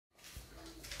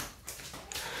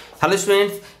Hello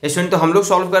student तो हम लोग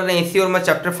सॉल्व कर रहे हैं इसी और मैं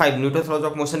chapter 5 Newton laws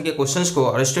of motion के क्वेश्चंस को।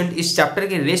 और स्टूडेंट इस चैप्टर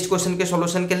के रेस्ट क्वेश्चन के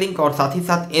सॉल्यूशन के लिंक और साथ ही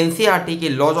साथ एनसीईआरटी के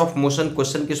लॉज ऑफ मोशन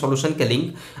क्वेश्चन के सॉल्यूशन के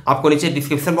लिंक आपको नीचे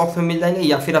डिस्क्रिप्शन बॉक्स में मिल जाएंगे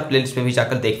या फिर आप प्लेलिस्ट में भी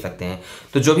जाकर देख सकते हैं।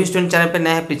 तो जो भी स्टूडेंट चैनल पर नए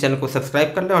हैं प्लीज चैनल को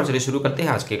सब्सक्राइब कर लें और चलिए शुरू करते हैं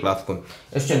आज के क्लास को।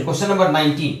 स्टूडेंट क्वेश्चन नंबर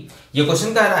 19, ये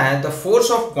क्वेश्चन कह रहा है the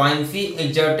force of buoyancy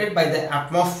exerted by the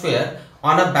atmosphere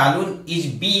on a balloon is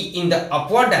b in the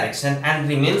upward direction and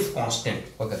remains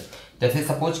constant। Okay, जैसे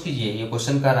सपोज कीजिए ये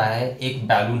क्वेश्चन कर रहा है एक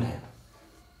बैलून है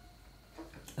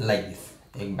लाइक दिस,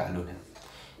 एक बैलून है।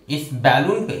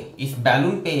 इस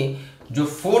बैलून पे जो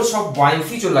फोर्स ऑफ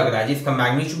buoyancy जो लग रहा है जिसका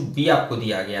मैग्नीट्यूड b आपको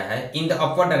दिया गया है in the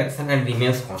upward direction and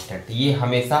remains constant, ये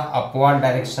हमेशा अपवर्ड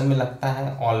डायरेक्शन में लगता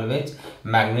है ऑलवेज,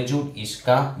 मैग्नीट्यूड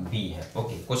इसका b है।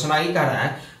 ओके, क्वेश्चन आगे कह रहा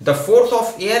है the force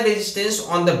of air resistance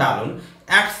on the balloon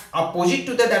acts opposite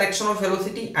to the direction of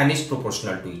velocity and is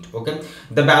proportional to it। Okay,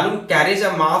 the balloon carries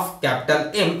a mass capital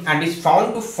M and is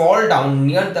found to fall down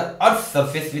near the earth's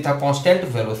surface with a constant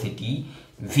velocity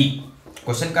v।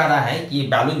 Question कह रहा है कि ये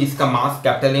balloon जिसका mass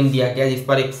capital M दिया गया, जिस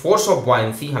पर एक फोर्स ऑफ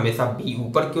buoyancy हमेशा b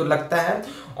ऊपर की ओर लगता है,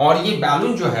 और ये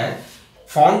बैलून जो है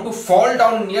found to fall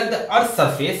down near the earth's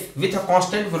surface with a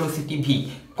constant velocity v।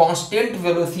 constant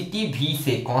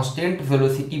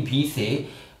velocity v से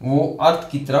वो अर्थ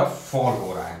की तरफ फॉल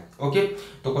हो रहा है। ओके,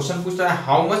 तो क्वेश्चन पूछ रहा है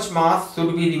how much mass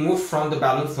should be remove from the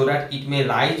balloon so that it may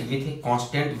rise with a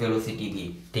constant velocity भी।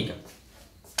 ठीक है,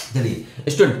 चलिए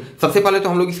स्टूडेंट सबसे पहले तो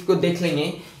हम लोग इसको देख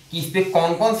लेंगे कि इस पे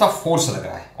कौन कौन सा फोर्स लग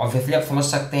रहा है। ऑब्वियसली आप समझ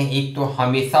सकते हैं, एक तो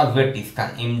हमेशा वेट इसका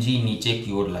mg नीचे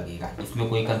की ओर लगेगा, इसमें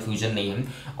कोई कंफ्यूजन नहीं है।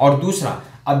 और दूसरा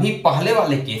अभी पहले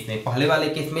वाले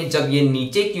केस में जब ये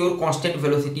नीचे की ओर कांस्टेंट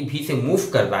वेलोसिटी v से मूव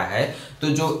कर रहा है तो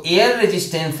जो एयर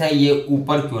रेजिस्टेंस है ये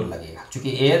ऊपर की ओर लगेगा,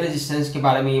 क्योंकि एयर रेजिस्टेंस के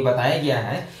बारे में ये बताया गया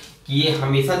है कि ये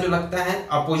हमेशा जो लगता है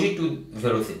opposite to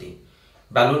velocity,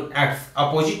 balloon acts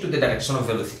opposite to the direction of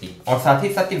velocity, और साथ ही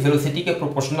साथ ये वेलोसिटी के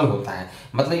प्रोपोर्शनल होता है।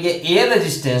 मतलब ये एयर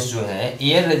रेजिस्टेंस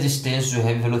जो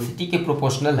है वेलोसिटी के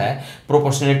प्रोपोर्शनल है।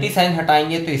 प्रोपोर्शनलिटी साइन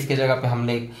हटाएंगे तो इसके जगह पे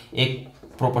हमने एक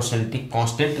प्रोपोर्शनलिटी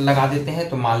कांस्टेंट लगा देते हैं,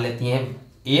 तो मान लेते हैं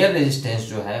एयर रेजिस्टेंस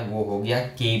जो है वो हो गया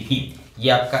kv। ये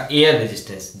आपका एयर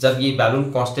रेजिस्टेंस जब ये बैलून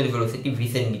कांस्टेंट वेलोसिटी v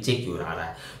से नीचे की ओर आ रहा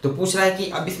है, तो पूछ रहा है कि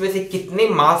अब इसमें से कितने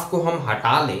मास को हम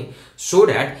हटा लें सो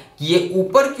दैट कि ये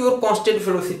ऊपर की ओर कांस्टेंट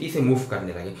वेलोसिटी से मूव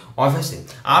करने लगे। और वैसे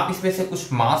आप इसमें से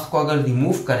कुछ मास को अगर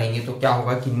रिमूव करेंगे तो क्या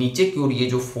होगा कि नीचे की ओर ये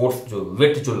जो फोर्स, जो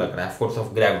वेट जो लग रहा है, फोर्स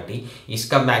ऑफ ग्रेविटी,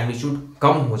 इसका मैग्नीट्यूड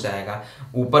कम हो जाएगा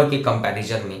ऊपर के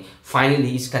कंपैरिजन में। फाइनली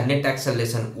इसका नेट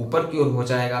एक्सेलरेशन ऊपर की ओर हो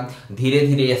जाएगा। धीरे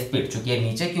धीरे स्पीड, चूंकि ये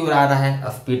नीचे की ओर आ रहा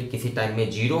है, स्पीड किसी टाइम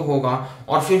में 0 होगा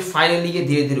और फिर फाइनली ये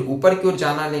धीरे धीरे ऊपर की ओर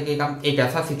जाना लगेगा। एक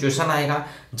ऐसा सिचुएशन आएगा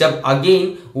जब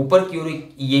अगेन ऊपर की ओर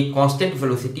ये कांस्टेंट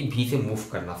वेलोसिटी v से मूव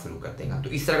करना शुरू कर देगा। तो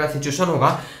इस तरह का सिचुएशन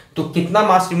होगा, तो कितना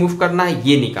मास रिमूव करना है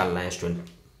ये निकालना है स्टूडेंट।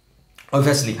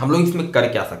 ऑब्वियसली हम लोग इसमें कर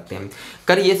क्या सकते हैं,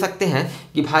 कर ये सकते हैं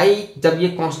कि भाई जब ये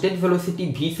कांस्टेंट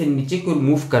वेलोसिटी v से नीचे की ओर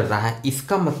मूव कर रहा है,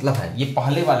 इसका मतलब है ये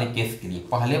पहले वाले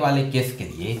केस के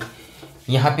लिए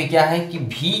यहाँ पे क्या है कि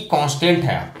v कांस्टेंट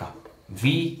है, आपका v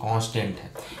कांस्टेंट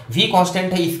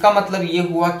है। इसका मतलब ये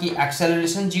हुआ कि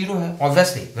एक्सेलरेशन 0 है।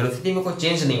 ऑब्वियसली वेलोसिटी में कोई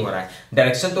चेंज नहीं हो रहा है,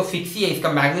 डायरेक्शन तो फिक्स ही है,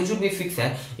 इसका मैग्नीट्यूड भी फिक्स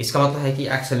है। इसका मतलब है कि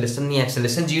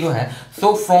एक्सेलरेशन 0 है।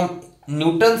 So from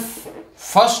Newton's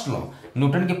first law,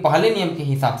 Newton के पहले नियम के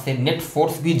हिसाब से नेट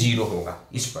फोर्स भी 0 होगा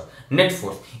इस पर, नेट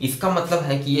फोर्स। इसका मतलब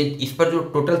है कि ये इस पर जो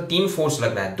टोटल 3 फोर्स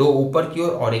लग रहा है, 2 ऊपर की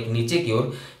ओर और एक नीचे की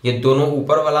ओर, ये दोनों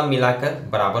ऊपर वाला मिलाकर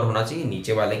बराबर होना चाहिए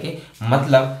नीचे वाले के।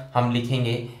 मतलब हम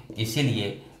लिखेंगे,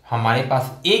 इसीलिए हमारे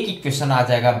पास एक इक्वेशन आ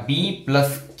जाएगा b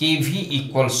plus kv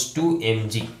equals to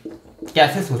mg।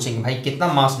 कैसे सोचेंगे भाई, कितना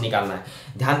मास निकालना है,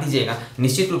 ध्यान दीजिएगा।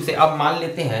 निश्चित रूप से अब मान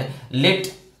लेते हैं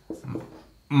लेट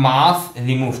मास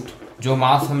रिमूव्ड, जो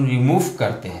मास हम रिमूव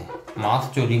करते हैं,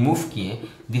 मास जो रिमूव किए,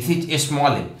 दिस इज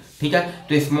स्मॉल m। ठीक है,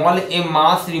 तो स्मॉल m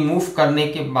मास रिमूव करने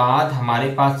के बाद हमारे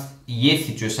पास ये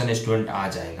सिचुएशन स्टूडेंट आ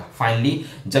जाएगा। फाइनली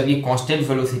जब ये कांस्टेंट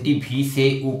वेलोसिटी v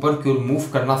से ऊपर की ओर मूव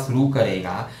करना शुरू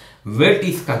करेगा, वेट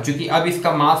इसका, चूंकि अब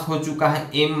इसका मास हो चुका है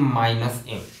m माइनस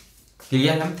m,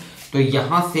 क्लियर है, तो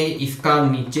यहां से इसका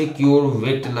नीचे की ओर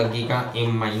वेट लगेगा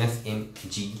m माइनस m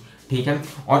g। ठीक है,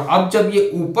 और अब जब ये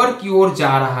ऊपर की ओर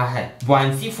जा रहा है,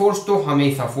 buoyancy फोर्स तो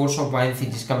हमेशा, फोर्स ऑफ buoyancy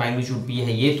जिसका मैग्नीट्यूड b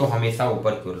है, ये तो हमेशा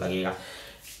ऊपर की ओर लगेगा।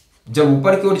 जब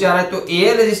ऊपर की ओर जा रहा है तो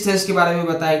एयर रेजिस्टेंस के बारे में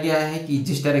बताया गया है कि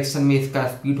जिस डायरेक्शन में इसका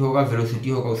स्पीड होगा, वेलोसिटी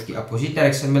होगा, उसकी अपोजिट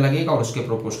डायरेक्शन में लगेगा और उसके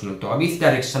प्रोपोर्शनल। तो अब इस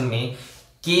डायरेक्शन में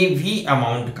kv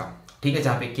अमाउंट का, ठीक है,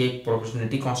 जहां पे k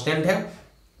प्रोपोर्शनलिटी कांस्टेंट है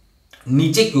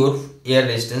नीचे की ओर एयर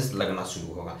रेजिस्टेंस लगना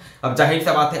शुरू होगा। अब जाहिर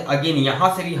सा बात है, अगेन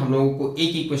यहां से भी हम लोगों को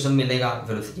एक इक्वेशन मिलेगा,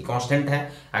 वेलोसिटी कांस्टेंट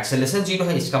है, एक्सेलरेशन 0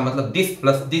 है, इसका मतलब this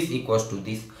plus this equals to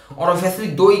this, और ऑब्वियसली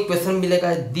दो इक्वेशन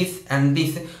मिलेगा, दिस एंड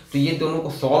दिस, तो ये दोनों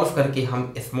को सॉल्व करके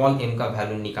हम स्मॉल m का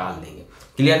वैल्यू निकाल लेंगे।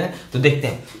 क्लियर है? तो देखते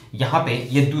हैं यहाँ पे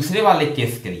ये दूसरे वाले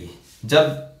केस के लिए,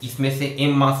 जब इसमें से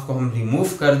m मास को हम रिमूव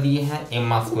कर दिए हैं, m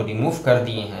मास को रिमूव कर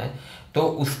दिए हैं, तो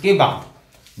उसके बाद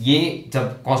ये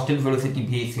जब कांस्टेंट वेलोसिटी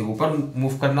भी से ऊपर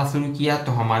मूव करना शुरू किया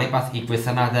तो हमारे पास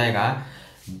इक्वेशन आ जाएगा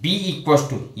b इक्वल्स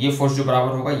टू, ये फोर्स जो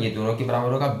बराबर होगा ये दोनों के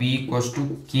बराबर होगा, b equals to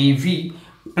kv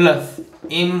plus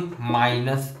m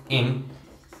minus m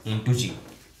into ji.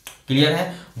 Clear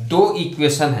है? दो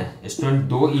इक्वेशन है स्टूडेंट,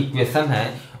 दो इक्वेशन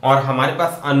है, और हमारे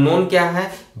पास अननोन क्या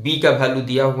है, b का वैल्यू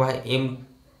दिया हुआ है, m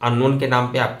अननोन के नाम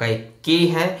पे आपका एक k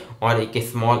है और एक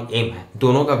स्मॉल m है,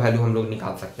 दोनों का वैल्यू हम लोग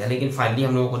निकाल सकते हैं, लेकिन फाइनली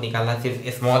हम लोगों को निकालना है सिर्फ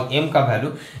स्मॉल m का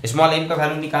वैल्यू। स्मॉल m का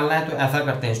वैल्यू निकालना है तो ऐसा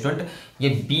करते हैं स्टूडेंट, ये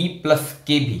b प्लस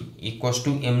के भी इक्वल्स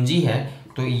टू एम जी है,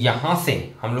 तो यहाँ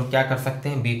से हम लोग क्या कर सकते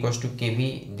हैं, b इक्वल्स टू के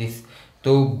भी दिस,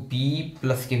 तो b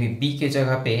प्लस के भी, b के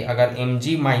जगह पे अगर एम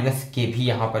जी माइनस के भी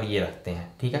यहाँ पर ये रखते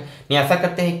हैं, ठीक है, नहीं ऐसा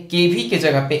करते हैं के भी के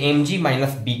जगह पे एम जी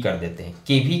माइनस बी कर देते हैं,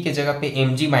 के भी के जगह पे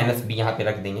एम जी माइनस बी यहाँ पे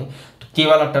रख देंगे तो के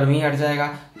वाला टर्म ही हट जाएगा,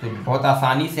 तो बहुत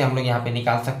आसानी से हम लोग यहाँ पे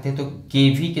निकाल सकते हैं। तो के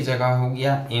भी की जगह हो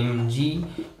गया एम जी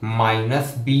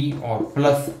माइनस बी और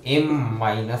plus M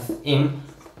minus M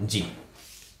G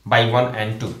by 1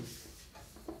 and 2,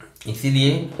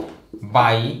 इसीलिए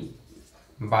बाई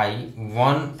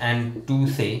 1 and 2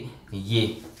 से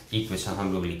ये इक्वेशन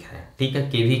हम लोग लिख रहे हैं, ठीक है।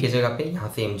 के वी के जगह पे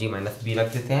यहाँ से एम जी माइनस बी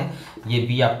रख देते हैं, ये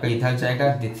बी आपका इधर जाएगा,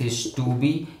 this is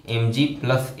 2b M G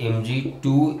plus M G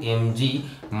 2mg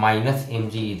minus M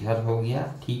G इधर हो गया,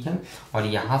 ठीक है। और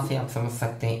यहाँ से आप समझ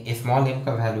सकते हैं स्मॉल m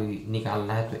का वैल्यू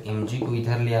निकालना है तो एम जी को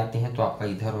इधर ले आते हैं, तो आपका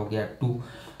इधर हो गया 2,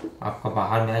 आपका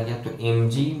बाहर में आ गया, तो एम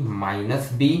जी माइनस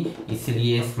बी,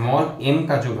 इसलिए स्मॉल m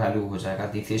का जो वैल्यू हो जाएगा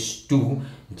दिस इज 2,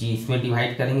 जी इसमें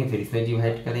डिवाइड करेंगे फिर इसमें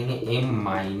डिवाइड करेंगे, m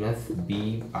माइनस बी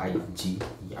बाई जी,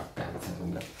 ये आपका आंसर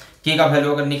होगा। के का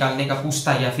वैल्यू अगर निकालने का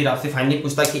पूछता है या फिर आपसे फाइनली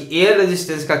पूछता है कि एयर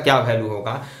रेजिस्टेंस का क्या वैल्यू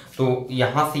होगा, तो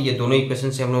यहाँ से ये दोनों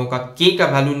इक्वेशन से हम लोगों का के का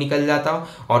वैल्यू निकल जाता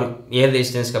और एयर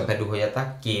रेजिस्टेंस का वैल्यू हो जाता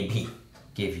के भी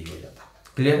हो जाता।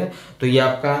 क्लियर है? तो ये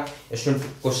आपका स्टूडेंट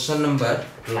क्वेश्चन नंबर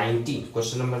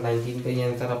 19 का ये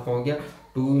आंसर आपका हो गया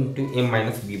 2 into M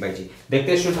minus B by जी।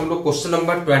 देखते हैं स्टूडेंट हम लोग क्वेश्चन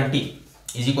नंबर 20,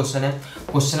 इजी क्वेश्चन है,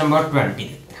 क्वेश्चन नंबर 20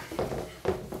 देखते हैं।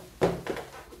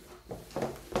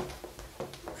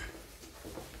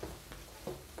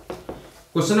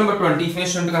 क्वेश्चन नंबर 20 इसमें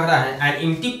स्टूडेंट कह रहा है an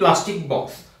empty plastic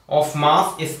box of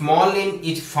mass small m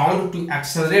is found to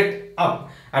accelerate up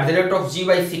at the rate of g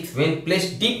by 6 when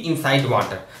placed deep inside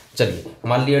water। चलिए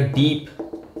मान लिया डीप,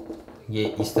 ये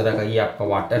इस तरह का ये आपका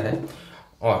वाटर है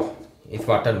और इस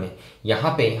वाटर में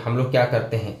यहाँ पे हम लोग क्या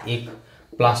करते हैं, एक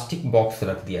प्लास्टिक बॉक्स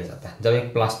रख दिया जाता है। जब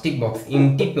एक plastic box,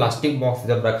 empty plastic box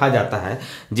जब रखा जाता है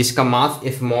जिसका मास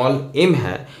स्मॉल m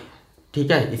है,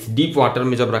 ठीक है, इस डीप वाटर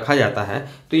में जब रखा जाता है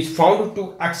तो is found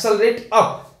to accelerate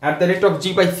up at the rate of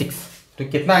g by 6। तो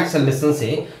कितना एक्सेलरेशन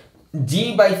से, g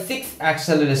by 6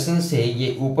 एक्सेलरेशन से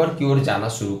ये ऊपर की ओर जाना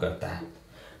शुरू करता है,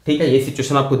 ठीक है। ये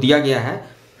सिचुएशन आपको दिया गया है।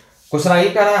 क्वेश्चन आगे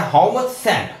कह रहा है how much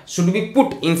sand should be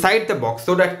put inside the box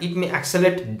so that it may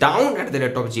accelerate down at the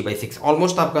rate of g by 6।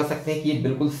 Almost आप कह सकते हैं कि ये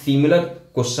बिल्कुल सिमिलर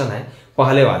क्वेश्चन है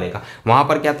पहले वाले का। वहां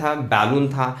पर क्या था, बैलून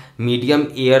था, मीडियम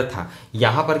एयर था।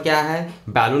 यहाँ पर क्या है,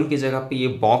 बैलून की जगह पे ये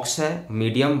बॉक्स है,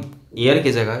 मीडियम एयर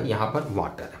की जगह यहाँ पर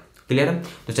वाटर है। क्लियर है?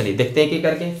 तो चलिए देखते हैं कि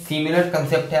करके, सिमिलर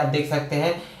कंसेप्ट है, आप देख सकते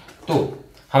हैं। तो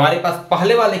हमारे पास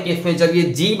पहले वाले केस में जब ये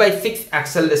g by 6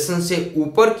 एक्सेलरेशन से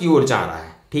ऊपर की ओर जा रहा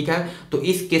है, ठीक है, तो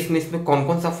इस केस में इसमें कौन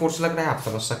कौन सा फोर्स लग रहा है आप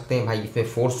समझ सकते हैं भाई। इसमें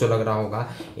फोर्स जो लग रहा होगा,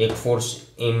 एक फोर्स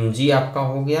mg आपका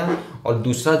हो गया और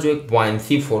दूसरा जो एक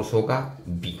बॉयंसी फोर्स होगा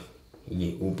b,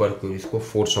 ये ऊपर की, इसको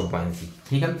फोर्स ऑफ बॉयंसी,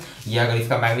 ठीक है। ये अगर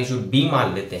इसका मैग्नीट्यूड b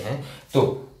मान लेते हैं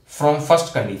तो फ्रॉम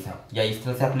फर्स्ट कंडीशन, या इस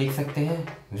तरह से आप लिख सकते हैं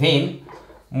when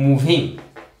moving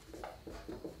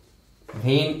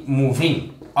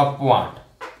upward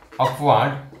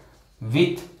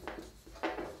with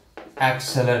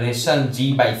acceleration g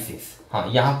by 6। हाँ,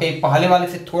 यहाँ पे पहले वाले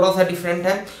से थोड़ा सा डिफरेंट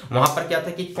है। वहां पर क्या था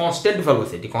कि कांस्टेंट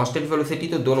वेलोसिटी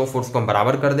तो दोनों फोर्स को हम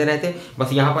बराबर कर दे रहे थे,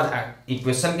 बस यहाँ पर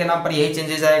इक्वेशन के नाम पर यही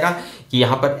चेंजेस आएगा कि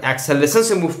यहाँ पर एक्सेलरेशन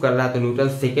से मूव कर रहा है तो न्यूटन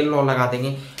सेकेंड लॉ लगा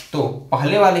देंगे। तो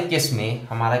पहले वाले केस में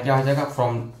हमारा क्या हो जाएगा,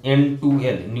 from n to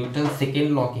l, Newton second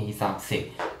law के हिसाब से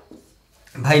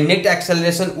भाई नेट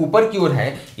एक्सेलरेशन ऊपर की ओर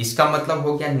है, इसका मतलब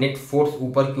हो गया नेट फोर्स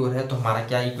ऊपर की ओर है। तो हमारा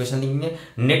क्या इक्वेशन लिखेंगे,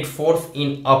 net force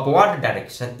in upward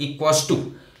direction equals to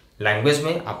language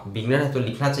में आप बिगनर है तो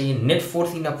लिखना चाहिए net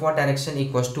force in upward direction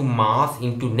equals to mass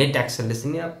into net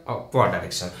acceleration in upward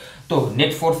direction. तो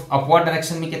नेट फोर्स अपवर्ड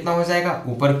डायरेक्शन में कितना हो जाएगा,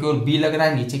 ऊपर की ओर b लग रहा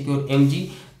है, नीचे की ओर mg,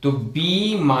 तो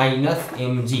b minus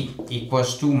mg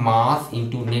equals to mass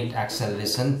into net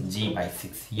acceleration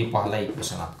g/6। ये पहला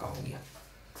इक्वेशन आपका हो गया।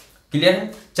 क्लियर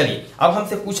है। चलिए अब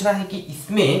हमसे पूछ रहा है कि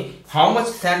इसमें how much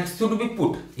sand should be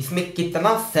put, इसमें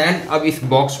कितना सैंड अब इस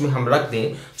बॉक्स में हम रख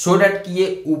दें सो डैट कि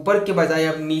ये ऊपर के बजाय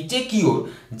अब नीचे की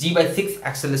ओर g/6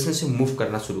 एक्सेलरेशन से मूव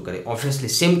करना शुरू करें। ऑब्वियसली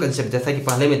सेम कंसेप्ट जैसा कि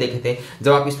पहले में देखे थे,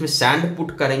 जब आप इसमें सैंड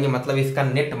पुट करेंगे मतलब इसका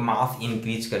नेट मास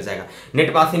इंक्रीज कर जाएगा।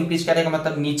 नेट मास इंक्रीज करेगा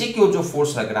मतलब नीचे की ओर जो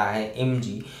फोर्स लग रहा है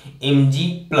mg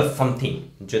प्लस समथिंग,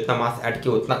 जो इतना मास ऐड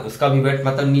किया उतना उसका भी वेट,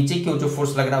 मतलब नीचे की ओर जो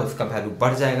फोर्स लग रहा है उसका वैल्यू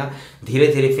बढ़ जाएगा। धीरे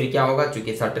धीरे फिर क्या होगा,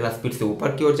 चूंकि सर्टेन स्पीड से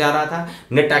ऊपर की ओर जा रहा था,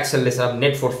 नेट एक्सेलरेशन अब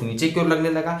नेट फोर्स नीचे की ओर लगने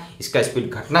लगा, इसका स्पीड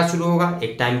घटना शुरू होगा।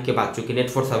 एक टाइम के बाद चूंकि नेट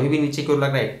फोर्स अभी भी नीचे की ओर लग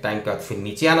रहा है, एक टाइम के बाद फिर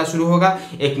नीचे आना शुरू होगा।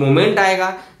 एक मोमेंट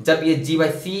आएगा जब ये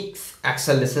g/6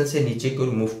 एक्सेलरेशन से नीचे की ओर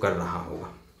मूव कर रहा होगा।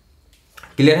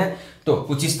 क्लियर है। तो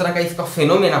कुछ इस तरह का इसका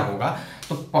फेनोमेना होगा।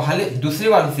 तो पहले दूसरे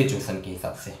वाली सिचुएशन के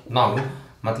हिसाब से नाउ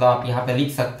मतलब आप यहां पे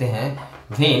लिख सकते हैं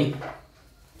when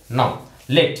now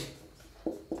let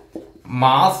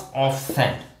mass of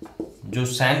sand, जो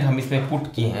सैंड हम इसमें पुट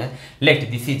किए हैं, लेट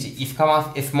दिस इज, इसका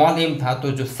मास स्मॉल m था,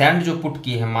 तो जो सैंड जो पुट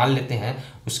किए हैं मान लेते हैं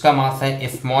उसका मास है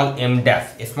स्मॉल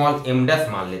m डैश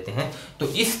मान लेते हैं। तो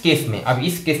इस केस में, अब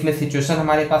इस केस में सिचुएशन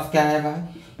हमारे पास क्या आएगा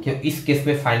कि इस केस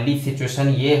में फाइनली सिचुएशन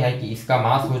ये है कि इसका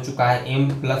मास हो चुका है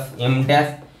m प्लस m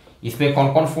डैश। इसमें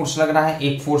कौन कौन फोर्स लग रहा है,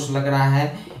 एक फोर्स लग रहा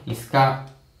है इसका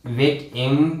wait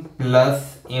m plus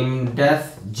m dash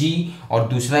g, और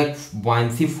दूसरा एक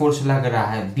बुआंसी फोर्स लग रहा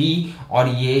है b, और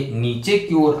ये नीचे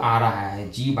की ओर आ रहा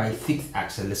है g/6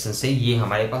 एक्सेलरेशन से। ये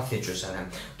हमारे पास सिचुएशन है।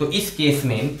 तो इस केस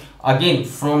में again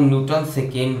from Newton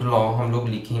second law हम लोग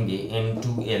लिखेंगे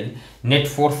N2L, नेट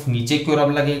फोर्स नीचे की ओर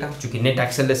अब लगेगा, क्योंकि नेट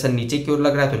एक्सेलरेशन नीचे की ओर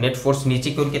लग रहा है, तो नेट फोर्स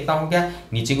नीचे की ओर कितना हो गया,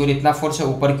 नीचे की ओर इतना फोर्स है,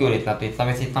 ऊपर की ओर इतना, तो इतना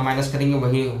में से इतना माइनस करेंगे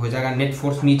वही हो जाएगा नेट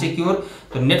फोर्स नीचे की ओर।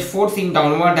 तो net force in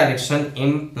downward direction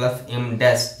m plus m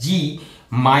dash g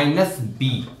minus b,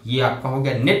 ये आपका हो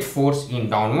गया net force in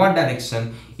downward direction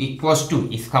equals to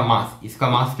इसका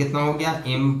मास कितना हो गया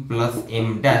m plus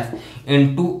m dash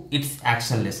into its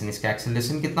acceleration, इसका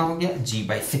एक्सेलरेशन कितना हो गया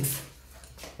g/6।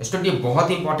 स्टूडेंट ये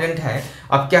बहुत इंपॉर्टेंट है।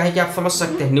 अब क्या है कि आप समझ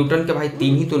सकते हैं न्यूटन के भाई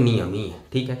 3 ही तो नियम ही है,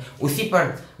 ठीक है, उसी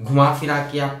पर घुमा फिरा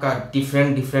के आपका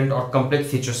डिफरेंट और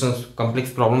complex situations,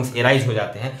 complex problems arise हो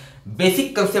जाते हैं।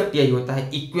 बेसिक कंसेप्ट यही होता है,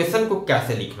 इक्वेशन को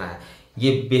कैसे लिखना है,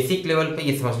 ये बेसिक लेवल पे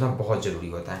ये समझना बहुत जरूरी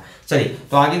होता है। चलिए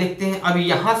तो आगे देखते हैं। अब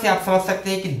यहाँ से आप समझ सकते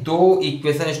हैं कि दो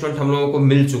इक्वेशन स्टूडेंट हम लोगों को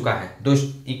मिल चुका है, दो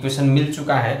इक्वेशन मिल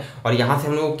चुका है, और यहाँ से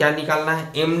हम लोगों को क्या निकालना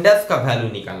है, m डैश का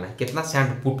वैल्यू निकालना है, कितना सैंड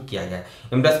पुट किया जाए,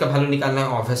 m डैश का वैल्यू निकालना है।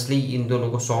 ऑब्वियसली इन दोनों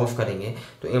को सॉल्व करेंगे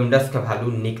तो m डैश का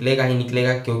वैल्यू निकलेगा ही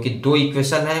निकलेगा, क्योंकि दो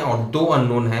इक्वेशन है और दो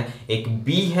अननोन है, एक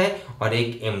b है और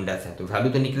एक m डैश है, तो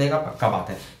वैल्यू तो निकलेगा, पक्का बात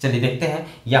है। चलिए देखते हैं।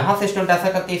 यहाँ से स्टूडेंट ऐसा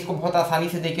करते हैं, इसको बहुत आसानी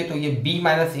से देखिए, तो ये b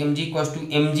minus mg equals to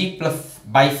mg plus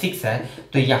by 6 है,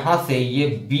 तो यहाँ से ये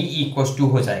b इक्वल्स टू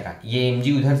हो जाएगा, ये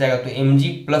mg उधर जाएगा तो mg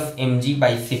प्लस mg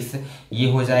बाई 6,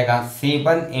 ये हो जाएगा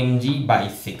 7mg बाई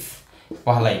 6,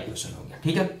 पहला इक्वेशन हो गया,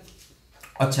 ठीक है।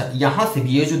 अच्छा यहाँ से भी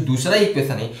ये जो दूसरा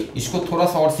इक्वेशन है इसको थोड़ा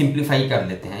सा और सिंप्लीफाई कर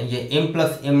लेते हैं। ये m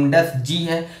plus m dash g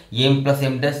है, ये m plus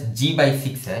m dash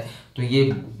g/6 है, तो ये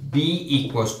b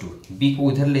इक्वल्स टू, b को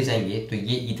उधर ले जाएंगे तो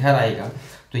ये इधर आएगा,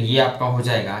 तो ये आपका हो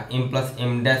जाएगा m plus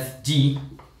m dash g,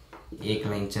 एक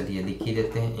लाइन चलिए लिख ही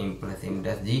देते हैं, m plus m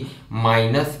dash g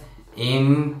minus m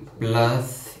plus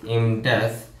m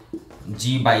dash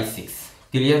g/6।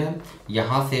 Clear है।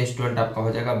 यहाँ से स्टूडेंट आपका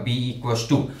हो जाएगा b इक्वल्स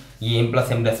टू, ये m plus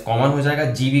m dash common हो जाएगा,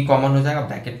 g भी कॉमन हो जाएगा,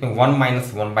 ब्रैकेट में 1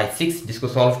 माइनस 1/6, जिसको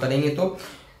सॉल्व करेंगे तो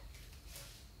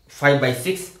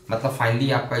 5/6, मतलब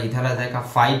फाइनली आपका इधर आ जाएगा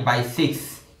 5/6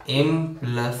 m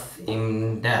plus m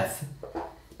dash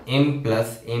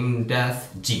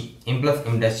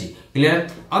g। Clear.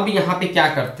 अब यहाँ पे क्या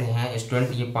करते हैं स्टूडेंट,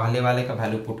 ये पहले वाले का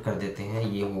वैल्यू पुट कर देते हैं,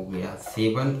 ये हो गया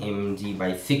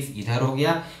 7mg/6, इधर हो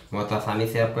गया, बहुत आसानी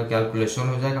से आपका कैलकुलेशन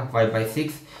हो जाएगा,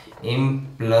 5/6 m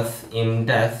plus m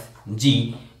dash g,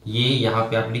 ये यहाँ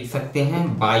पे आप लिख सकते हैं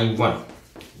बाई 1।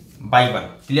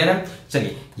 क्लियर है।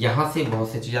 चलिए यहाँ से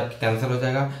बहुत सी चीज आपकी कैंसिल हो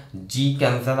जाएगा, g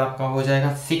कैंसिल आपका हो जाएगा,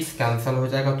 6 कैंसिल हो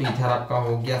जाएगा, तो इधर आपका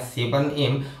हो गया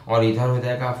 7m और इधर हो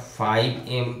जाएगा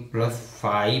 5m plus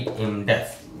 5m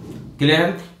dash. Clear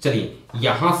है। चलिए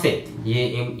यहाँ से ये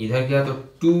m इधर गया तो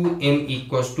 2m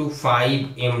equals to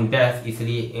 5m dash,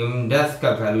 इसलिए m डैश का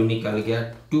वैल्यू निकल गया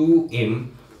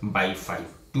 2m/5,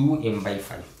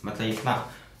 2m/5, मतलब इतना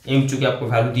m चूंकि आपको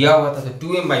वैल्यू दिया हुआ था तो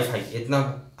 2m/5 इतना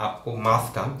आपको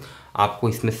मास का आपको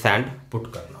इसमें सैंड पुट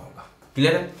करना होगा।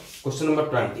 क्लियर है। क्वेश्चन नंबर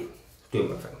 20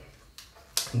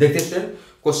 देखते हैं student,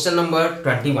 question number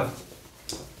 21।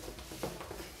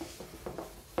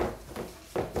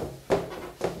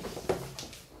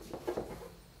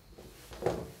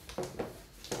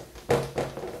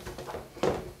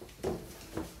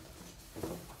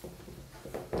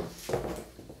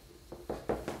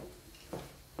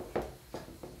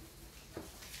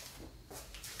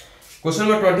 Question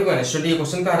number 21 student, ये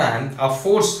क्वेश्चन कह रहा है a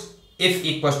force F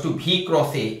equals to V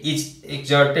cross A is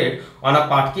exerted on a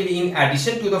particle in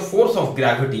addition to the force of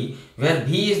gravity, where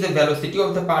V is the velocity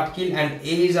of the particle and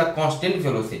A is a constant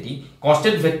velocity,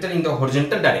 constant vector in the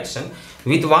horizontal direction.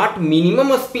 With what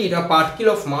minimum speed a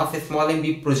particle of mass small m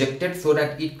be projected so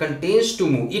that it continues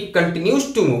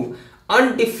to move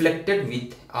undeflected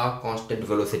with a constant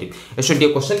velocity. Student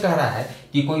ये question कह रहा है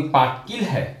कि कोई particle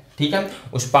है, ठीक है,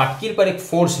 उस पार्टिकल पर एक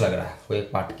फोर्स लग रहा है, कोई एक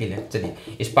पार्टिकल है,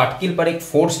 चलिए इस पार्टिकल पर एक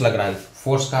फोर्स लग रहा है,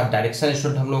 फोर्स का डायरेक्शन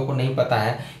स्टूडेंट हम लोगों को नहीं पता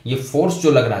है, ये फोर्स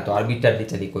जो लग रहा है तो आर्बिट्ररी,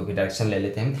 चलिए कोई भी डायरेक्शन ले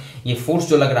लेते हैं, ये फोर्स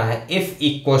जो लग रहा है F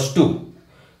equals to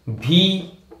V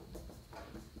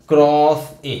cross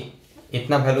A,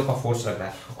 इतना वैल्यू का फोर्स लग रहा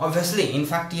है। ऑब्वियसली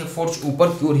इनफैक्ट ये फोर्स ऊपर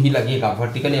की ओर ही लगेगा,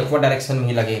 वर्टिकली अपवर्ड डायरेक्शन में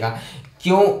ही लगेगा।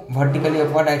 क्यों वर्टिकली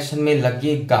अपवर्ड डायरेक्शन में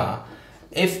लगेगा?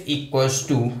 F equals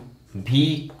to V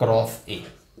cross A,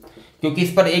 क्योंकि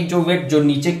इस पर एक जो वेट जो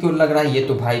नीचे की ओर लग रहा है ये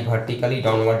तो भाई वर्टिकली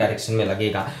डाउनवर्ड डायरेक्शन में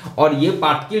लगेगा, और ये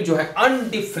पार्टिकल जो है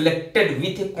undeflected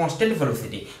with a constant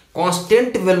velocity,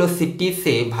 constant velocity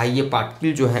से भाई ये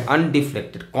पार्टिकल जो है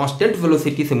अनडिफ्लेक्टेड कांस्टेंट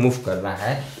वेलोसिटी से मूव कर रहा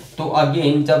है। तो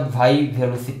अगेन जब भाई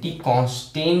वेलोसिटी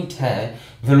कांस्टेंट है,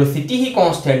 वेलोसिटी ही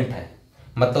कांस्टेंट है,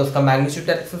 मतलब उसका मैग्नीट्यूड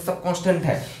डायरेक्शन सब कांस्टेंट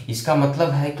है, इसका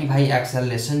मतलब है कि भाई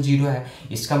एक्सेलरेशन जीरो है,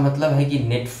 इसका मतलब है कि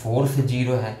नेट फोर्स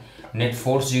जीरो है, नेट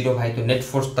फोर्स जीरो भाई, तो नेट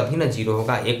फोर्स तभी ना जीरो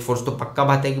होगा, एक फोर्स तो पक्का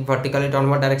बात है कि वर्टिकली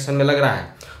डाउनवर्ड डायरेक्शन में लग रहा है,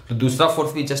 तो दूसरा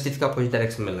फोर्स भी जस्ट इसका अपोजिट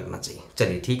डायरेक्शन में लगना चाहिए।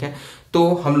 चलिए ठीक है, तो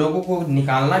हम लोगों को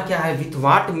निकालना क्या है, with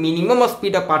what minimum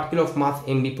speed a particle of mass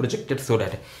m be projected so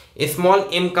that, small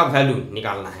m का वैल्यू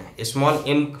निकालना है, स्मॉल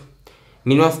m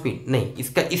मिनिमम स्पीड नहीं,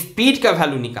 इसका स्पीड का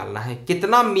वैल्यू निकालना है,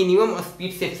 कितना मिनिमम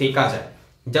स्पीड से फेंका जाए।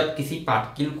 जब किसी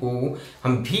पार्टिकल को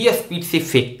हम v स्पीड से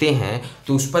फेंकते हैं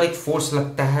तो उस पर एक फोर्स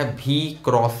लगता है v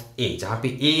क्रॉस a, जहाँ पे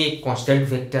a एक कांस्टेंट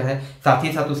वेक्टर है, साथ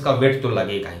ही साथ उसका वेट तो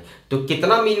लगेगा ही, तो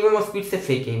कितना मिनिमम स्पीड से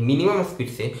फेंके, मिनिमम स्पीड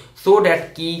से, सो डैट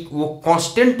कि वो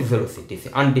कांस्टेंट वेलोसिटी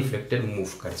से अनडिफ्लेक्टेड मूव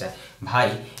कर जाए भाई।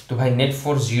 तो भाई नेट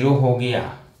फोर्स जीरो हो गया,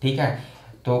 ठीक है,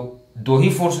 तो दो ही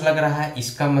फोर्स लग रहा है,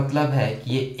 इसका मतलब है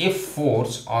कि ये F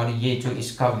फोर्स और ये जो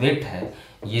इसका वेट है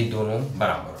ये दोनों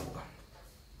बराबर होगा,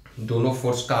 दोनों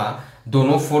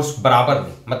फोर्स बराबर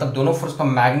में, मतलब दोनों फोर्स का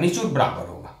मैग्नीट्यूड बराबर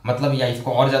होगा, मतलब या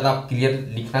इसको और ज्यादा आप क्लियर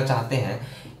लिखना चाहते हैं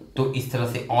तो इस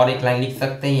तरह से और एक लाइन लिख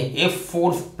सकते हैं, ये F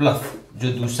फोर्स प्लस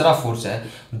जो दूसरा फोर्स है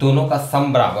दोनों का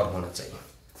सम बराबर होना चाहिए,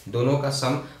 दोनों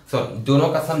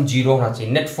का सम जीरो होना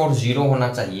चाहिए, नेट फोर्स जीरो होना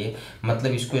चाहिए,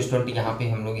 मतलब इसको स्टूडेंट यहाँ पे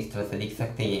हम लोग इस तरह से लिख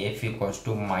सकते हैं, F equals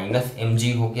to minus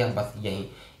mg हो गया, बस यही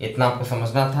इतना आपको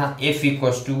समझना था। F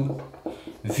equals to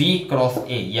V cross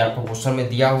A, ये आपको क्वेश्चन में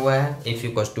दिया हुआ है, F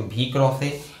equals to V cross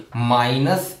A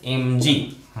minus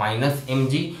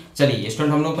mg। चलिए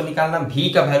स्टूडेंट हम लोग को निकालना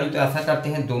V का वैल्यू, तो ऐसा करते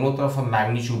हैं दोनों तरफ हम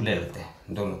मैग्नीट्यूड ले लेते हैं,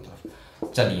 दोनों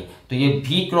तरफ। चलिए तो ये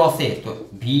V क्रॉस A, तो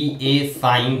VA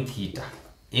sine theta,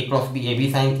 A cross B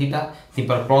AB sine theta,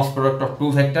 simple cross product of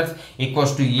two vectors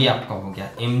equals to ये आपका हो गया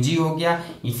mg हो गया,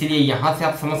 इसीलिए यहाँ से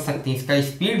आप समझ सकते हैं इसका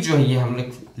स्पीड जो है ये हम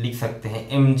लिख सकते हैं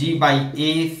mg by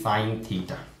A sine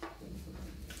theta,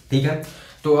 ठीक है।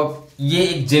 तो अब ये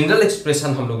एक जनरल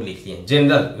एक्सप्रेशन हम लोग लिख लिए,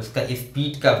 जनरल उसका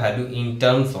स्पीड का value in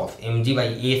terms of mg by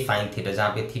A sine theta, जहाँ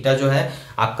पे थीटा जो है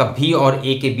आपका V और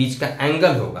A के बीच का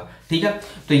एंगल होगा, ठीक है।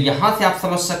 तो यहाँ से आप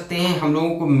समझ सकते हैं हम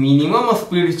लोगों को मिनिमम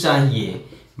स्पीड चाहिए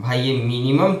भाई, ये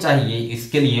मिनिमम चाहिए,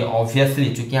 इसके लिए ऑब्वियसली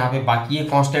चूंकि यहाँ पे बाकी ये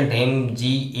कांस्टेंट है mg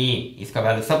a, इसका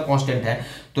वैल्यू सब कांस्टेंट है,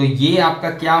 तो ये आपका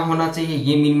क्या होना चाहिए,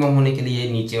 ये मिनिमम होने के लिए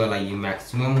नीचे वाला ये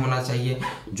मैक्सिमम होना चाहिए,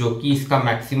 जो कि इसका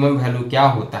मैक्सिमम वैल्यू क्या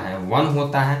होता है 1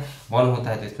 होता है, 1 होता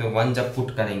है, तो इसमें 1 जब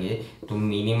पुट करेंगे तो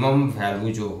मिनिमम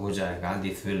वैल्यू जो हो जाएगा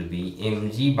this will be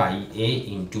mg by a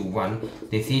into 1,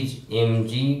 this is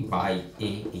mg by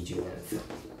a is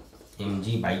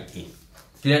mg by a।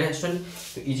 Clear है स्टूडेंट?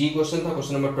 तो इजी क्वेश्चन था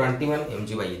क्वेश्चन नंबर 21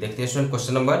 mg बाई। देखते हैं student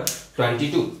question number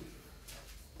 22।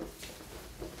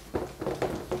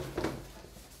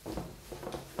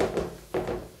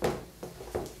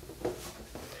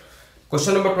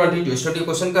 Question number 22 student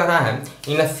question कह रहा है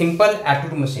इन a simple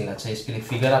एटूड machine, अच्छा इसके लिए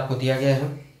फिगर आपको दिया गया है,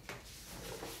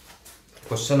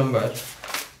 क्वेश्चन नंबर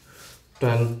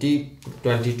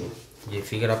 22 ये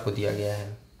फिगर आपको दिया गया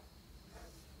है।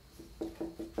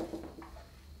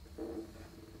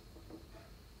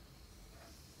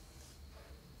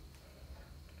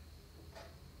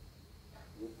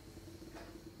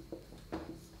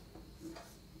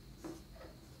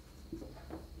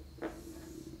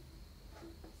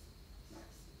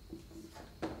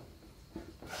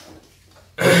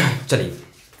 चलिए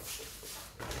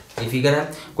ये फिगर है,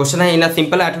 क्वेश्चन है इन a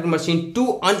simple atomic machine to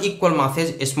unequal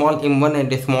masses small m1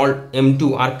 and small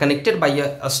m2 are connected by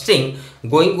a string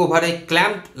going over A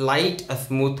clamped light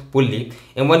smooth pulley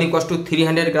m1 equals to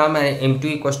 300 gram and m2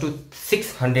 equals to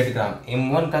 600 gram.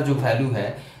 m1 का जो value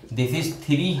है this is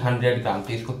 300 ग्राम,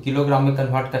 तो इसको kilogram में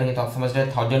convert करेंगे तो आप समझ रहे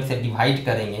हैं 1000 से डिवाइड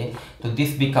करेंगे तो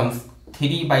दिस बिकम्स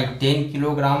 3/10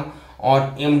 किलोग्राम, और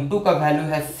m2 का वैल्यू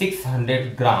है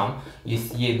 600 ग्राम,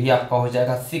 ये भी आपका हो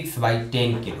जाएगा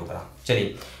 6/10 किलोग्राम।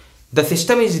 चलिए the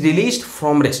system is release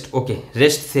from rest, okay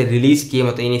rest से रिलीज किए,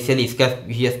 मतलब इनिशियली इसका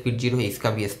भी स्पीड 0 है, इसका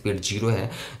भी स्पीड 0 है,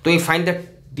 तो ये find the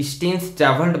distance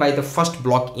travelled by the first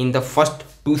block in the first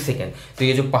 2 second. तो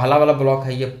ये जो पहला वाला ब्लॉक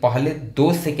है ये पहले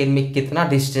 2 सेकेंड में कितना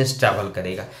डिस्टेंस ट्रैवल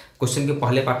करेगा। क्वेश्चन के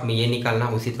पहले पार्ट में ये निकालना,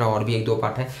 उसी तरह और भी 1-2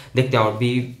 पार्ट है, देखते हैं। और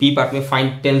बी पार्ट में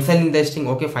find tension in the string,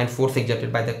 okay find force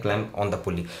exerted by the clamp on the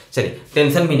पुली। चलिए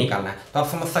टेंशन भी निकालना है, तो आप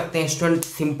समझ सकते हैं स्टूडेंट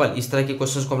सिंपल इस तरह के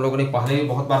क्वेश्चंस को हम लोगों ने पहले भी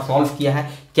बहुत बार सॉल्व किया है।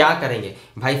 क्या करेंगे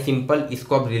भाई, सिंपल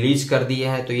इसको अब रिलीज कर दिए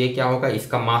हैं तो ये क्या होगा,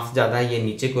 इसका मास ज्यादा है, ये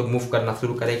नीचे को मूव करना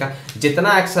शुरू करेगा।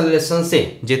 जितना एक्सेलरेशन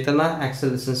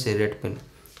से रेट पे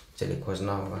चलिए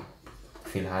खोजना होगा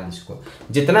फिलहाल इसको,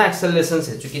 जितना एक्सेलरेशन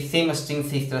से, चूंकि सेम स्ट्रिंग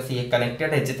से इस तरह से ये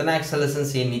कनेक्टेड है, जितना एक्सेलरेशन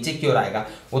से ये नीचे की ओर आएगा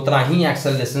उतना ही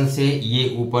एक्सेलरेशन से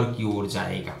ये ऊपर की ओर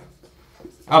जाएगा।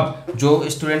 अब जो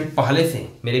स्टूडेंट पहले से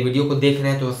मेरे वीडियो को देख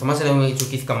रहे हैं तो समझ रहे होंगे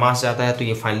चूंकि इसका मास जाता है तो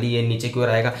ये फाइनली ये नीचे की ओर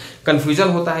आएगा। कन्फ्यूजन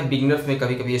होता है बिगिनर्स में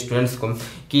कभी कभी स्टूडेंट्स को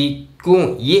कि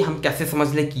क्यों ये हम कैसे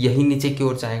समझ लें कि यही नीचे की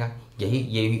ओर जाएगा,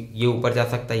 ये ऊपर जा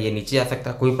सकता है, ये नीचे जा सकता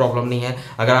है, कोई प्रॉब्लम नहीं है।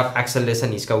 अगर आप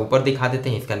एक्सेलरेशन इसका ऊपर दिखा देते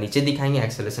हैं, इसका नीचे दिखाएंगे,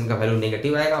 एक्सेलरेशन का वैल्यू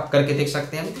नेगेटिव आएगा, आप करके देख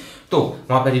सकते हैं। तो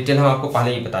वहाँ पर डिटेल हम आपको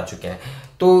पहले ही बता चुके हैं।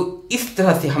 तो इस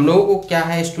तरह से हम लोगों को क्या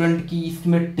है स्टूडेंट की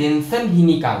इसमें टेंशन भी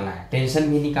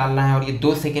निकालना है, और ये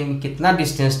 2 सेकेंड में कितना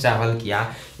डिस्टेंस ट्रैवल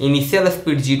किया। इनिशियल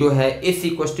स्पीड 0 है, s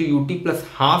equals to ut plus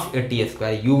half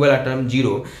at², u वाला टर्म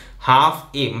 0,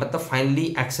 हाफ a, मतलब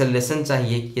फाइनली एक्सेलरेशन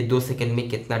चाहिए कि ये 2 सेकेंड में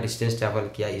कितना डिस्टेंस ट्रैवल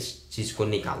किया इस चीज को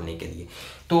निकालने के लिए।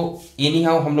 तो एनी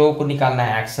हाउ हम लोगों को निकालना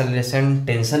है एक्सेलरेशन,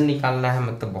 टेंशन निकालना है,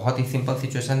 मतलब बहुत ही सिंपल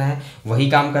सिचुएशन है। वही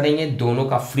काम करेंगे, दोनों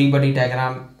का फ्री बॉडी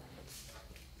डायग्राम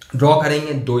ड्रॉ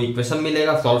करेंगे, 2 इक्वेशन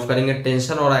मिलेगा, सॉल्व करेंगे,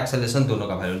 टेंशन और एक्सेलरेशन दोनों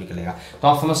का वैल्यू निकलेगा। तो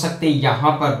आप समझ सकते हैं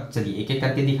यहाँ पर, चलिए एक एक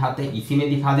करके दिखाते हैं, इसी में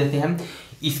दिखा देते हैं।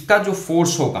 इसका जो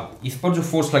फोर्स होगा, इस पर जो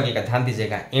फोर्स लगेगा, ध्यान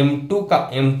दीजिएगा, m2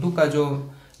 का जो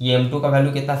ये m2 का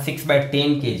वैल्यू कितना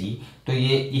 6/10 kg, तो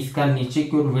ये इसका नीचे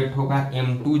की ओर वेट होगा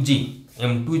m2g,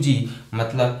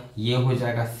 मतलब ये हो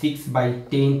जाएगा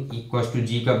 6/10 इक्वल्स टू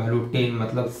g का वैल्यू 10,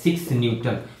 मतलब 6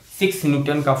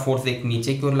 न्यूटन का फोर्स एक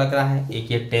नीचे की ओर लग रहा है,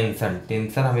 एक ये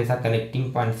टेंशन हमेशा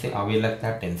कनेक्टिंग पॉइंट से अवे लगता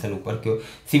है, टेंशन ऊपर की ओर।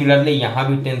 सिमिलरली यहाँ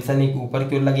भी टेंशन एक ऊपर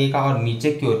की ओर लगेगा और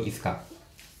नीचे की ओर इसका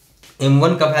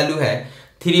m1 का वैल्यू है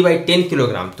 3/10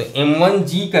 किलोग्राम, तो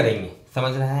m1g करेंगे,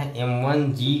 समझ रहे हैं,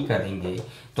 m1g करेंगे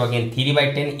तो अगेन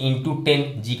 3/10 इंटू 10,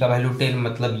 g का वैल्यू 10,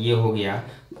 मतलब ये हो गया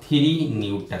 3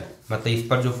 न्यूटन, मतलब इस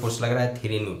पर जो फोर्स लग रहा है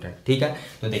 3 न्यूटन। ठीक है,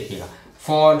 तो देखिएगा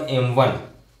फॉर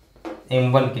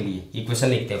m1 के लिए इक्वेशन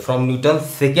लिखते हैं, from Newton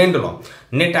second law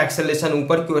net acceleration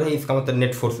ऊपर की ओर है, इसका मतलब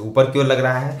नेट फोर्स ऊपर की ओर लग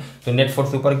रहा है, तो नेट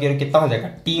फोर्स ऊपर की ओर कितना हो जाएगा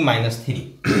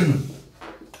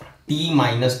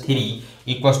t-3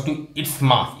 equals to its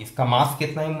mass, इसका मास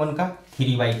कितना है m1 का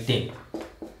 3/10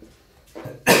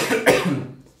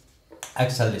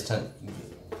 एक्सेलरेशन।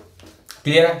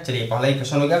 क्लियर है, चलिए पहला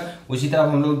इक्वेशन हो गया। उसी तरह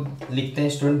हम लोग लिखते हैं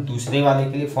स्टूडेंट दूसरे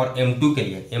वाले के लिए, फॉर m2 के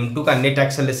लिए, m2 का नेट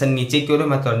एक्सेलरेशन नीचे की ओर है,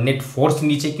 मतलब नेट फोर्स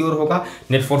नीचे की ओर होगा,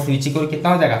 नेट फोर्स नीचे की ओर कितना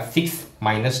हो जाएगा 6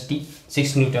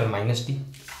 न्यूटन माइनस टी,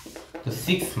 तो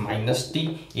 6 - t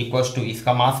इक्वल्स टू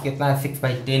इसका मास कितना है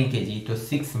 6/10 kg, तो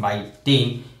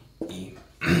 6/10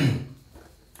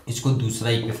 इसको दूसरा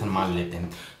इक्वेशन मान लेते हैं।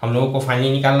 हम लोगों को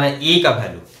फाइनली निकालना है ए का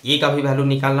भी वैल्यू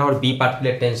निकालना है और बी पार्ट के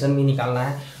लिए टेंशन भी निकालना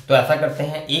है। तो ऐसा करते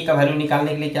हैं, ए का वैल्यू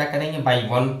निकालने के लिए क्या करेंगे, बाई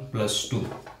 1 +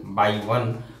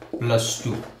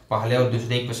 2 पहले और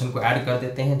दूसरे इक्वेशन को ऐड कर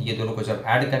देते हैं। ये दोनों को जब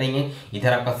ऐड करेंगे,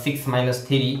 इधर आपका 6 -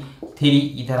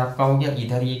 3 इधर आपका हो गया,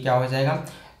 इधर ये क्या हो जाएगा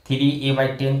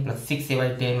 3a/10 +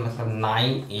 6a/10 मतलब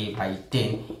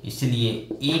 9a/10, इसलिए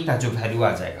ए का जो वैल्यू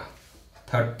आ जाएगा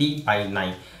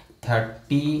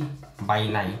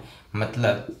 30/9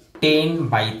 मतलब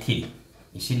 10/3,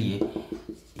 इसलिए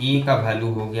ए का वैल्यू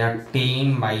हो गया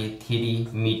 10/3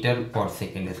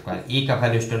 मीटर/सेकेंड²। ए का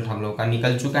वैल्यू स्टूडेंट हम लोग का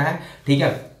निकल चुका है। ठीक है,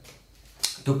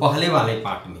 तो पहले वाले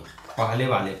पार्ट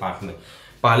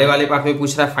में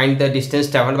पूछ रहा है find the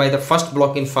distance travel by the first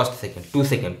block in first second, 2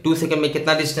 second में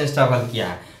कितना डिस्टेंस ट्रैवल किया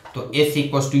है, तो s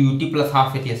equals to ut plus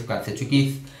half at², से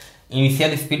चूंकि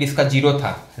इनिशियल स्पीड इसका 0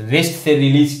 था, रेस्ट से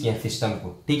रिलीज किया सिस्टम को।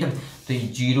 ठीक है, तो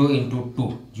 0 × 2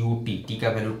 ut, t का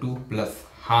वैल्यू 2 प्लस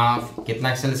हाफ,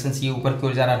 कितना एक्सेलरेशन चाहिए, ऊपर की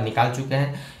ओर जा रहा है, निकाल चुके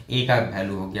हैं। ए का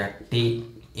वैल्यू हो गया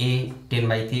ए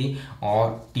 10/3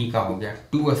 और टी का हो गया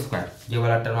 2 स्क्वायर, ये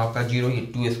वाला टर्म आपका 0, ये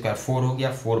 2 स्क्वायर 4 हो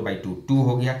गया, 4/2 2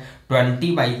 हो गया,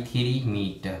 20/3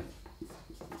 मीटर,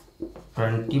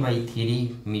 20/3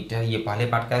 मीटर। ये पहले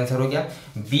पार्ट का आंसर हो गया।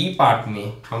 बी पार्ट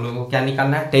में हम लोगों को क्या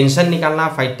निकालना है, टेंशन निकालना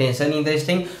है, find tension in the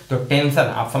string. तो टेंशन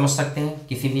आप समझ सकते हैं,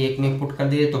 किसी भी एक में पुट कर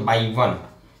दीजिए, तो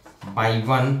बाई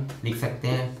वन लिख सकते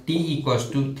हैं, T =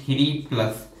 3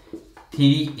 +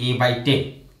 3a/10,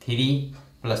 3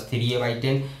 +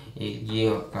 3a/10, ये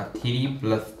आपका 3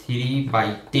 +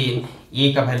 3/10,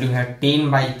 ए का वैल्यू है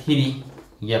 10/3,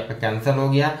 ये आपका कैंसिल हो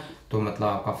गया। तो मतलब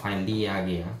आपका फाइनली ये आ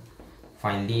गया,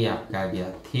 फाइनली आपका आ गया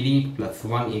 3 +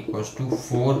 1 =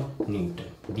 4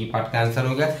 न्यूटन। डी पार्ट का आंसर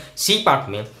हो गया। सी पार्ट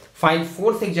में find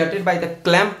force exerted by the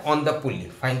clamp on the pulley,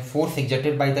 find force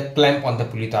exerted by the clamp on the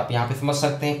पुली। तो आप यहाँ पे समझ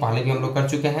सकते हैं, पहले भी हम लोग कर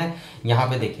चुके हैं। यहाँ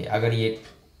पे देखिए, अगर ये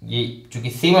चूंकि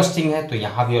सेम स्ट्रिंग है तो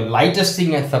यहाँ भी और लाइट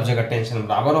स्ट्रिंग है, सब जगह टेंशन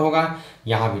बराबर होगा।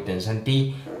 यहाँ भी टेंशन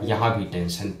टी, यहाँ भी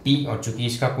टेंशन टी, और चूंकि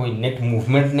इसका कोई नेट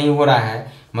मूवमेंट नहीं हो रहा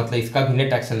है, मतलब इसका भी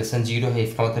नेट एक्सेलरेशन 0 है।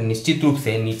 इसका मतलब निश्चित रूप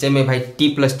से नीचे में भाई T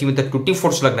 + T मतलब 2T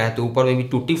फोर्स लग रहा है, तो ऊपर में भी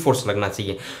 2T फोर्स लगना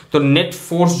चाहिए। तो नेट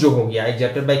फोर्स जो हो गया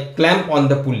exerted by clamp on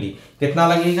the पुली कितना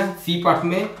लगेगा, सी पार्ट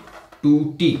में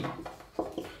 2T,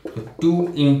 तो 2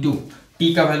 ×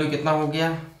 T का वैल्यू कितना हो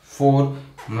गया 4,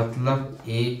 मतलब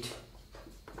 8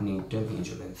 Newton is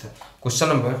answer. Question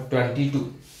number 22,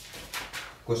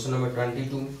 question number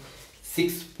 22,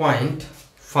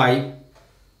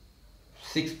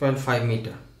 6.5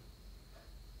 metre,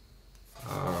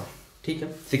 ठीक है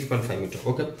 6.5 मीटर,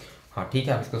 ओके हाँ ठीक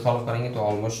है। आप इसको सॉल्व करेंगे तो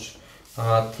ऑलमोस्ट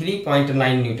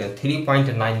 3.9 न्यूटन,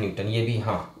 3.9 न्यूटन। ये भी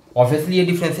हाँ ऑब्वियसली ये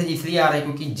डिफरेंसेज इसलिए आ रहा है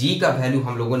क्योंकि जी का वैल्यू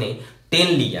हम लोगों ने 10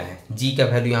 लिया है। जी का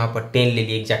वैल्यू यहाँ पर 10 ले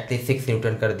लिए, एग्जैक्टली 6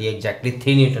 न्यूटन कर दिए, एग्जैक्टली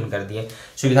 3 न्यूटन कर दिए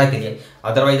सुविधा के लिए।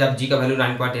 अदरवाइज आप जी का वैल्यू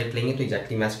 9.8 लेंगे तो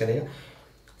एग्जैक्टली मैच करेगा।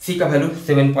 सी का वैल्यू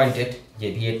 7.8,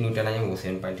 ये भी 8 न्यूटन आया, वो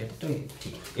 7.8, तो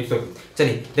ठीक है इट्स ओके।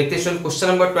 चलिए देखते हैं क्वेश्चन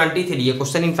नंबर 23। ये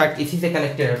क्वेश्चन इनफैक्ट इसी से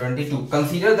कनेक्टेड है। 22,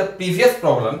 consider the previous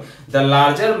problem, the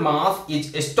larger mass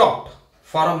is stopped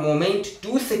for a moment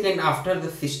 2 second after the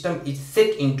system is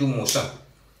set into motion.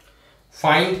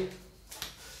 Find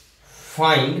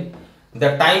the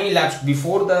time elapsed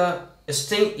before the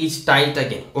string is tight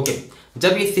again. Okay,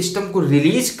 जब ये system को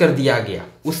release कर दिया गया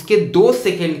उसके 2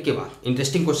 second के बाद,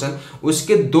 interesting question,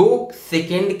 उसके 2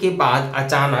 सेकेंड के बाद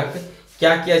अचानक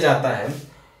क्या किया जाता है,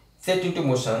 set into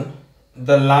motion,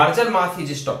 the larger mass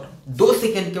is stopped. 2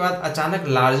 second के बाद अचानक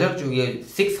लार्जर जो ये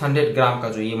 600 ग्राम का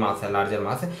जो ये मास है, लार्जर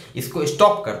मास है, इसको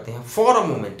स्टॉप करते हैं फॉर अ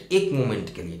मोमेंट, एक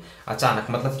मोमेंट के लिए। अचानक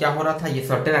मतलब क्या हो रहा था, ये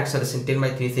सर्टेन एक्सेलरेशन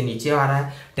 10/3 से नीचे आ रहा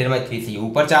है, 10/3 से ये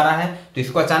ऊपर जा रहा है, तो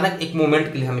इसको अचानक एक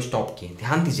मोमेंट के लिए हम स्टॉप किए।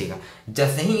 ध्यान दीजिएगा,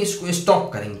 जैसे ही इसको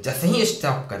स्टॉप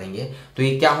करेंगे, तो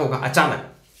ये क्या होगा, अचानक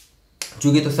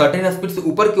चूंकि तो सर्टेन स्पीड से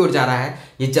ऊपर की ओर जा रहा है,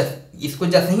 ये इसको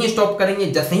जैसे ही स्टॉप करेंगे,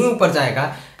 जैसे ही ऊपर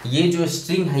जाएगा, ये जो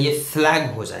स्ट्रिंग है ये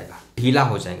फ्लैग हो जाएगा, ढीला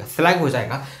हो जाएगा, फ्लैग हो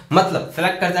जाएगा, मतलब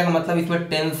फ्लैग कर जाएगा, मतलब इसमें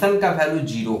टेंशन का वैल्यू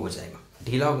 0 हो जाएगा।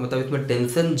 ढीला हो मतलब इसमें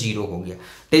टेंशन 0 हो गया,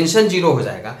 टेंशन 0 हो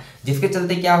जाएगा, जिसके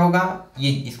चलते क्या होगा,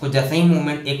 ये इसको जैसे ही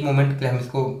एक मोमेंट के लिए हम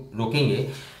इसको रोकेंगे,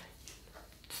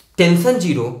 टेंशन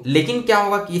 0, लेकिन क्या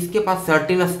होगा कि इसके पास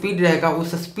सर्टेन स्पीड रहेगा,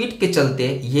 उस स्पीड के चलते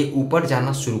ये ऊपर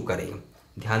जाना शुरू करेगा।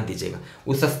 ध्यान दीजिएगा,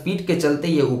 उस स्पीड के चलते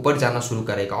ये ऊपर जाना शुरू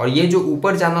करेगा, और ये जो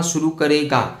ऊपर जाना शुरू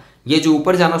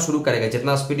करेगा,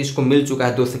 जितना स्पीड इसको मिल चुका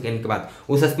है 2 सेकेंड के बाद,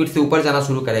 उस स्पीड से ऊपर जाना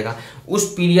शुरू करेगा।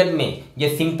 उस पीरियड में ये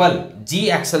सिंपल जी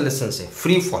एक्सेलरेशन से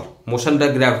free fall motion the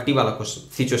gravity वाला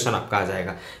सिचुएशन आपका आ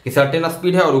जाएगा कि सर्टेन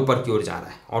स्पीड है और ऊपर की ओर जा रहा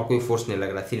है और कोई फोर्स नहीं लग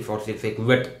रहा है, सिर्फ और सिर्फ एक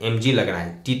वेट mg लग रहा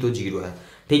है, टी तो 0 है,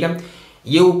 ठीक है।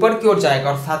 ये ऊपर की ओर जाएगा,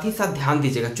 और साथ ही साथ ध्यान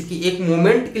दीजिएगा, क्योंकि एक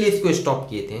मोमेंट के लिए इसको स्टॉप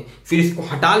किए थे, फिर इसको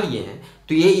हटा लिए हैं,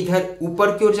 तो ये इधर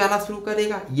ऊपर की ओर जाना शुरू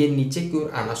करेगा, ये नीचे की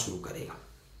ओर आना शुरू करेगा,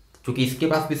 क्योंकि इसके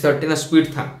पास भी सर्टेन स्पीड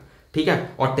था, ठीक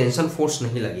है, और टेंशन फोर्स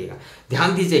नहीं लगेगा।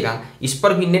 ध्यान दीजिएगा, इस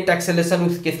पर भी नेट एक्सेलरेशन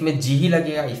उस केस में जी ही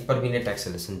लगेगा, इस पर भी नेट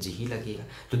एक्सेलरेशन जी ही लगेगा।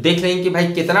 तो देख लेंगे कि भाई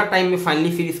कितना टाइम में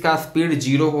फाइनली फिर इसका स्पीड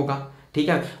 0 होगा, ठीक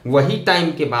है। वही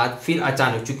टाइम के बाद फिर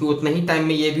अचानक, चूंकि उतना ही टाइम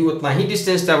में ये भी उतना ही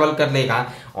डिस्टेंस ट्रेवल कर लेगा,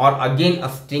 और अगेन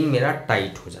स्ट्रिंग मेरा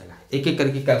टाइट हो जाएगा। एक एक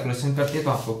करके कैलकुलेशन करते हैं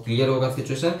तो आपको क्लियर होगा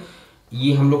सिचुएशन।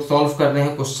 ये हम लोग सॉल्व कर रहे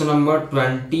हैं क्वेश्चन नंबर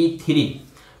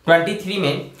 23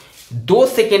 में 2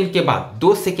 सेकेंड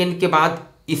के बाद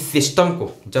इस सिस्टम को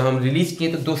जब हम रिलीज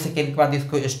किए तो 2 सेकेंड के बाद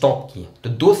इसको स्टॉप किए, तो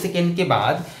 2 सेकेंड के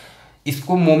बाद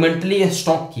इसको मोमेंटली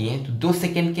स्टॉप किए, तो 2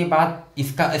 सेकेंड के बाद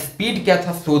इसका स्पीड क्या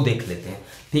था सो देख लेते हैं,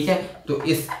 ठीक है। तो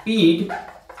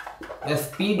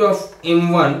speed of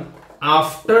m1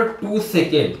 after 2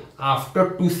 second, after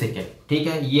 2 second, ठीक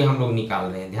है, ये हम लोग निकाल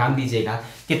रहे हैं। ध्यान दीजिएगा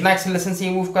कितना एक्सेलरेशन से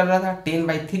ये मूव कर रहा था,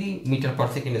 10/3 मीटर पर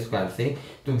सेकेंड स्क्वायर से,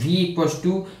 तो v equals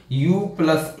to u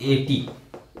plus AT,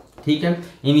 ठीक है।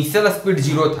 इनिशियल स्पीड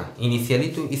 0 था इनिशियली,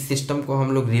 तो इस सिस्टम को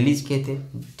हम लोग रिलीज किए थे,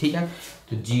 ठीक है।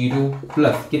 तो 0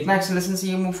 प्लस कितना एक्सेलरेशन से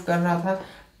ये मूव कर रहा था,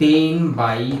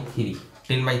 10/3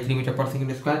 मीटर पर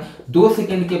सेकेंड स्क्वायर। 2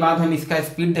 सेकेंड के बाद हम इसका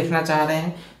स्पीड देखना चाह रहे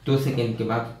हैं, 2 सेकेंड के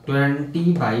बाद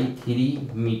 20/3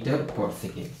 मीटर पर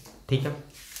सेकेंड, ठीक है।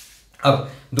 अब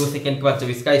 2 सेकेंड के बाद जब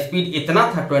इसका स्पीड इतना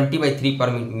था 20/3 पर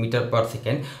मीटर पर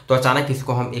सेकेंड, तो अचानक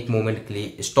इसको हम एक मोमेंट के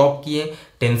लिए स्टॉप किए,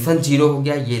 टेंशन 0 हो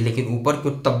गया ये, लेकिन ऊपर को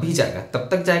तब भी जाएगा, तब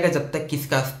तक जाएगा जब तक कि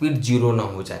इसका स्पीड 0 ना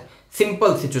हो जाए।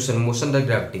 Simple situation motion under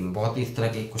gravity में बहुत ही इस तरह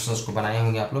के क्वेश्चंस को बनाए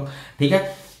होंगे आप लोग, ठीक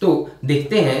है। तो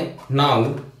देखते हैं now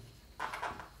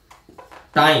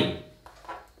time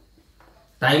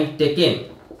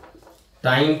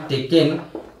taken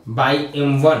by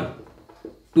m1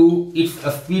 to its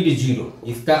speed 0,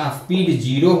 इसका स्पीड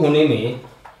 0 होने में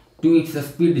टू इट्स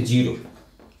स्पीड 0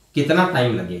 कितना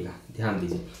टाइम लगेगा, ध्यान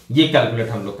दीजिए ये कैलकुलेट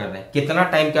हम लोग कर रहे हैं, कितना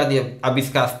टाइम का अब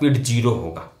इसका स्पीड 0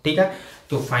 होगा, ठीक है।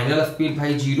 तो फाइनल स्पीड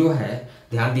भाई 0 है,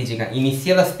 ध्यान दीजिएगा।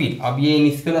 इनिशियल स्पीड, अब ये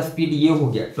इनिशियल स्पीड ये हो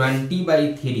गया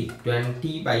 20/3,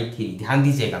 ध्यान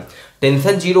दीजिएगा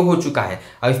टेंशन 0 हो चुका है।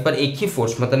 अब इस पर एक ही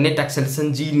फोर्स मतलब नेट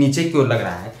एक्सेलरेशन g नीचे की ओर लग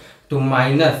रहा है, तो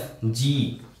माइनस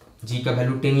जी का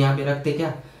वैल्यू 10 यहाँ पे रखते,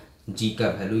 क्या जी का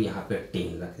वैल्यू यहाँ पे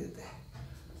 10 रख देते हैं,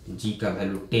 जी का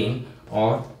वैल्यू 10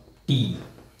 और t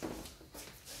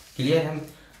क्लियर है,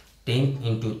 10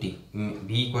 into T,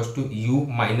 v equals to u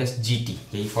minus GT,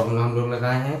 यही फॉर्मूला हम लोग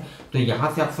लगाए हैं। तो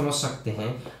यहाँ से आप समझ सकते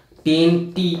हैं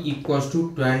 10t इक्वल्स टू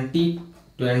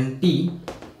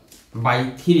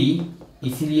 20/3,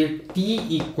 इसलिए t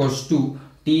इक्वल्स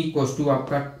टू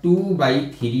आपका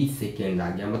 2/3 सेकेंड आ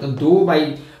गया, मतलब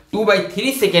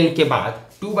 2/3 सेकेंड के बाद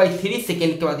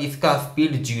इसका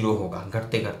स्पीड 0 होगा,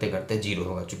 घटते 0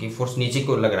 होगा, क्योंकि फोर्स नीचे की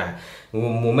ओर लग रहा है, वो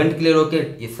मोमेंट क्लियर होके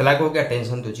ये स्लैग हो गया,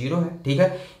 टेंशन तो 0 है, ठीक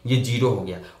है, ये 0 हो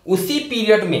गया। उसी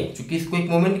पीरियड में चूंकि इसको एक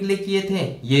मोमेंट के लिए किए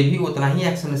थे, ये भी उतना ही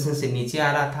एक्सेलरेशन से नीचे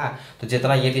आ रहा था, तो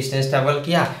जितना ये डिस्टेंस ट्रेवल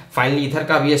किया फाइनली इधर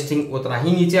का भी स्ट्रिंग उतना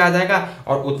ही नीचे आ जाएगा,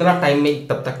 और उतना टाइम में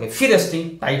तब तक में फिर स्ट्रिंग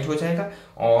टाइट हो जाएगा,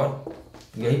 और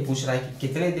यही पूछ रहा है कि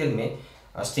कितने देर में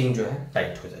स्ट्रिंग जो है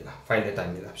टाइट हो जाएगा, फाइंड द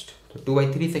टाइम elapsed। तो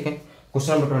 2/3 second,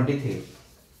 question number 23।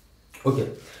 Okay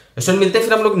student, मिलते हैं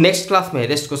फिर हम लोग नेक्स्ट क्लास में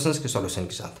रेस्ट क्वेश्चंस के सॉल्यूशन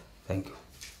के साथ। Thank you.